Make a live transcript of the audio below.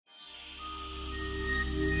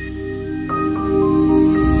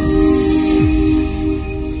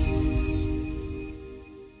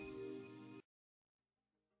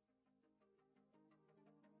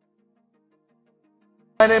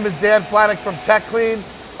My name is Dan Flanick from Tekleen.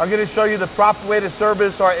 I'm going to show you the proper way to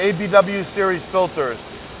service our ABW series filters.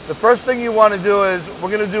 The first thing you want to do is,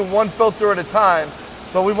 we're going to do one filter at a time,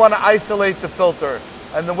 so we want to isolate the filter.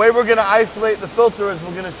 And the way we're going to isolate the filter is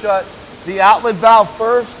we're going to shut the outlet valve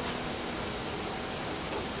first,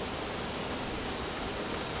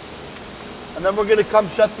 and then we're going to come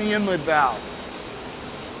shut the inlet valve.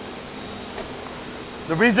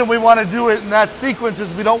 The reason we want to do it in that sequence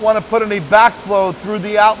is we don't want to put any backflow through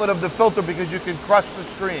the outlet of the filter because you can crush the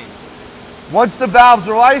screen. Once the valves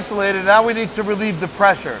are isolated, now we need to relieve the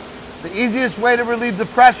pressure. The easiest way to relieve the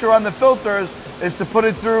pressure on the filters is to put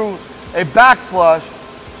it through a back flush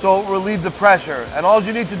so it will relieve the pressure. And all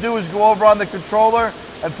you need to do is go over on the controller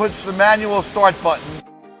and push the manual start button.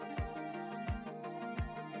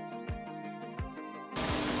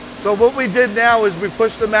 So what we did now is we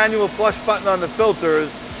pushed the manual flush button on the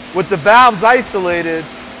filters. With the valves isolated,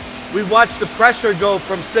 we watched the pressure go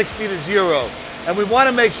from 60 to 0. And we want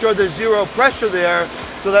to make sure there's 0 pressure there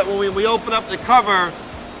so that when we open up the cover,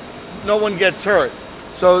 no one gets hurt.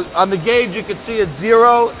 So on the gauge you can see it's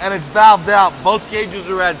 0 and it's valved out. Both gauges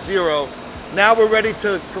are at 0. Now we're ready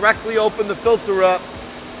to correctly open the filter up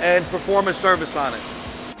and perform a service on it.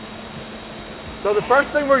 So the first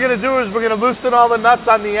thing we're going to do is we're going to loosen all the nuts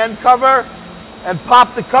on the end cover and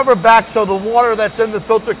pop the cover back so the water that's in the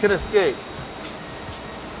filter can escape.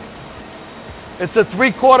 It's a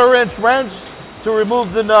 3/4 inch wrench to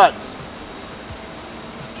remove the nuts.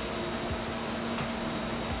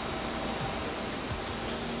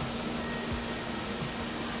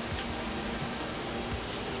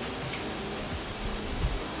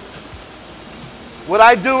 What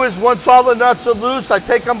I do is once all the nuts are loose, I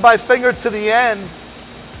take them by finger to the end.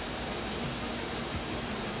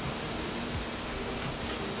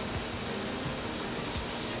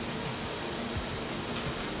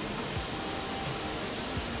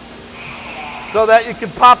 So that you can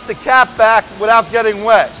pop the cap back without getting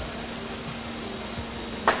wet.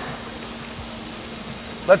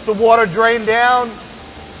 Let the water drain down.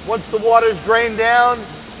 Once the water is drained down,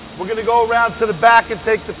 we're going to go around to the back and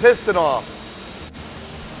take the piston off.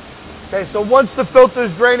 Okay, so once the filter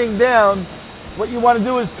is draining down, what you want to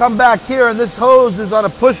do is come back here, and this hose is on a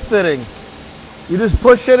push fitting. You just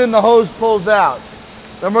push it and the hose pulls out.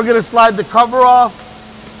 Then we're going to slide the cover off,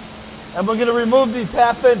 and we're going to remove these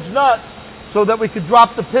 1/2 inch nuts so that we can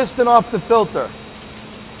drop the piston off the filter.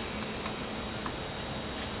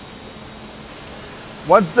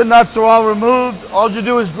 Once the nuts are all removed, all you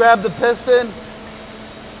do is grab the piston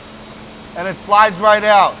and it slides right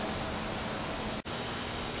out.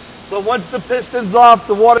 So once the piston's off,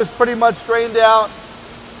 the water's pretty much drained out.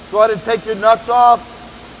 Go ahead and take your nuts off.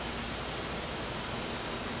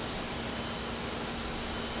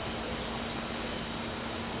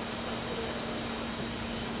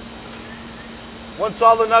 Once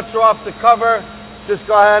all the nuts are off the cover, just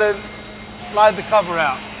go ahead and slide the cover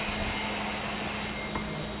out.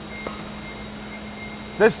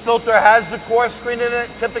 This filter has the core screen in it.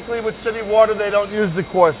 Typically with city water, they don't use the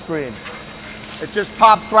core screen. It just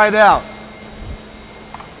pops right out.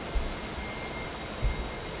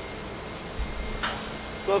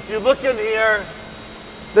 So if you look in here,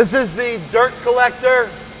 this is the dirt collector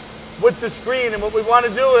with the screen. And what we want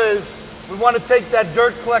to do is we want to take that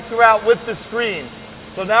dirt collector out with the screen.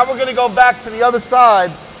 So now we're going to go back to the other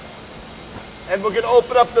side and we're going to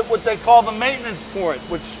open up what they call the maintenance port,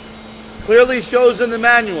 which clearly shows in the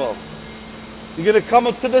manual. You're going to come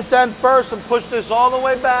up to this end first and push this all the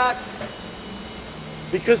way back,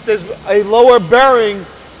 because there's a lower bearing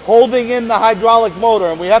holding in the hydraulic motor,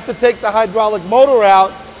 and we have to take the hydraulic motor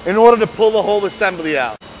out in order to pull the whole assembly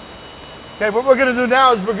out. Okay, what we're going to do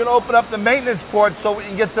now is we're going to open up the maintenance port so we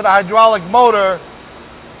can get to the hydraulic motor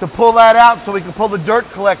to pull that out so we can pull the dirt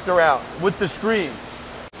collector out with the screen.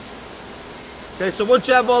 Okay, so once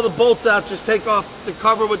you have all the bolts out, just take off the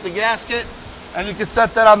cover with the gasket and you can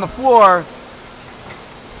set that on the floor.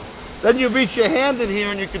 Then you reach your hand in here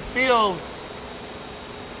and you can feel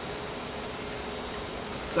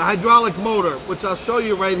the hydraulic motor, which I'll show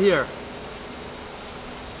you right here.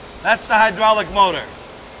 That's the hydraulic motor.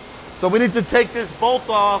 So we need to take this bolt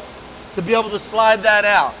off to be able to slide that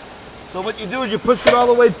out. So what you do is you push it all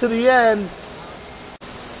the way to the end.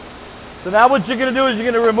 So now what you're going to do is you're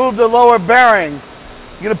going to remove the lower bearing.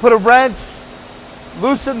 You're going to put a wrench,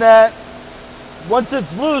 loosen that. Once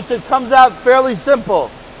it's loose, it comes out fairly simple.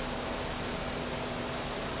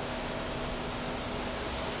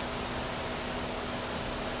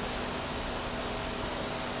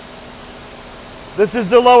 This is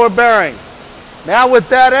the lower bearing. Now with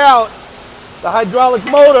that out, the hydraulic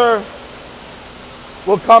motor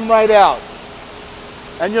will come right out.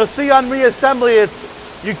 And you'll see on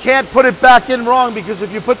reassembly, you can't put it back in wrong, because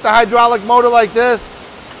if you put the hydraulic motor like this,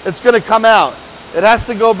 it's going to come out. It has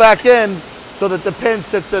to go back in so that the pin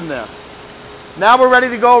sits in there. Now we're ready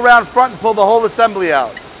to go around front and pull the whole assembly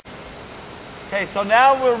out. Okay, so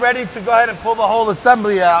now we're ready to go ahead and pull the whole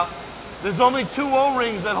assembly out. There's only 2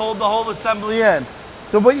 O-rings that hold the whole assembly in.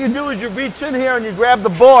 So what you do is you reach in here and you grab the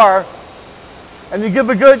bar and you give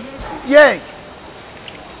a good yank.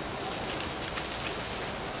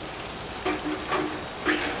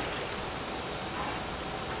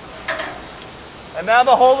 And now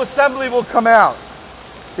the whole assembly will come out.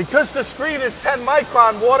 Because the screen is 10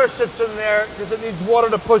 micron, water sits in there because it needs water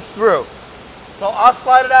to push through. So I'll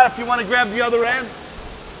slide it out if you want to grab the other end.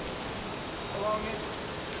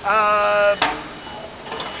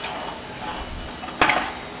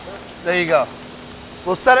 There you go.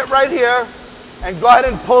 We'll set it right here and go ahead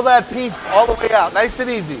and pull that piece all the way out. Nice and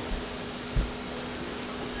easy.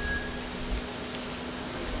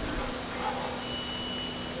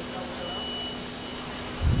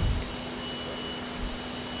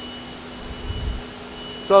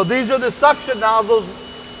 So these are the suction nozzles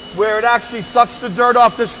where it actually sucks the dirt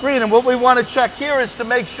off the screen. And what we want to check here is to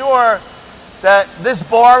make sure that this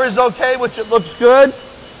bar is okay, which it looks good.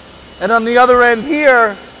 And on the other end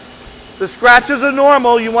here, the scratches are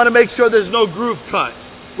normal. You want to make sure there's no groove cut,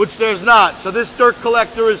 which there's not. So this dirt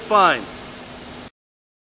collector is fine.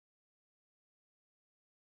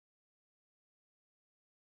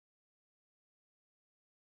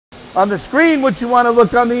 On the screen, what you want to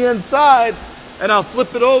look on the inside, and I'll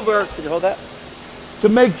flip it over, can you hold that? To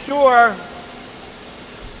make sure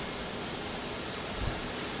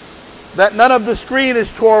that none of the screen is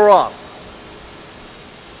tore off.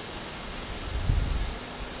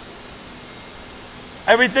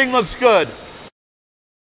 Everything looks good.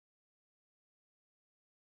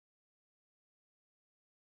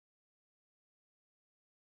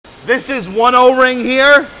 This is one O-ring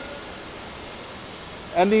here,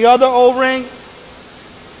 and the other O-ring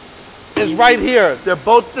is right here. They're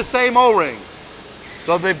both the same O-ring.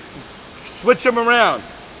 So they switch them around.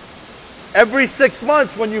 Every 6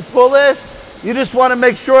 months when you pull this, you just want to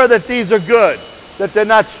make sure that these are good, that they're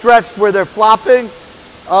not stretched where they're flopping.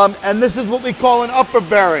 And this is what we call an upper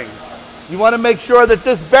bearing. You want to make sure that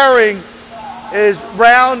this bearing is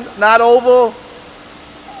round, not oval.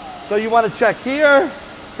 So you want to check here,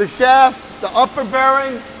 the shaft, the upper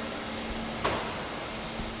bearing,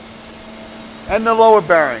 and the lower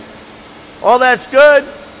bearing. All that's good.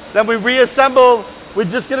 Then we reassemble. We're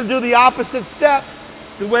just going to do the opposite steps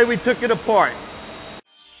the way we took it apart.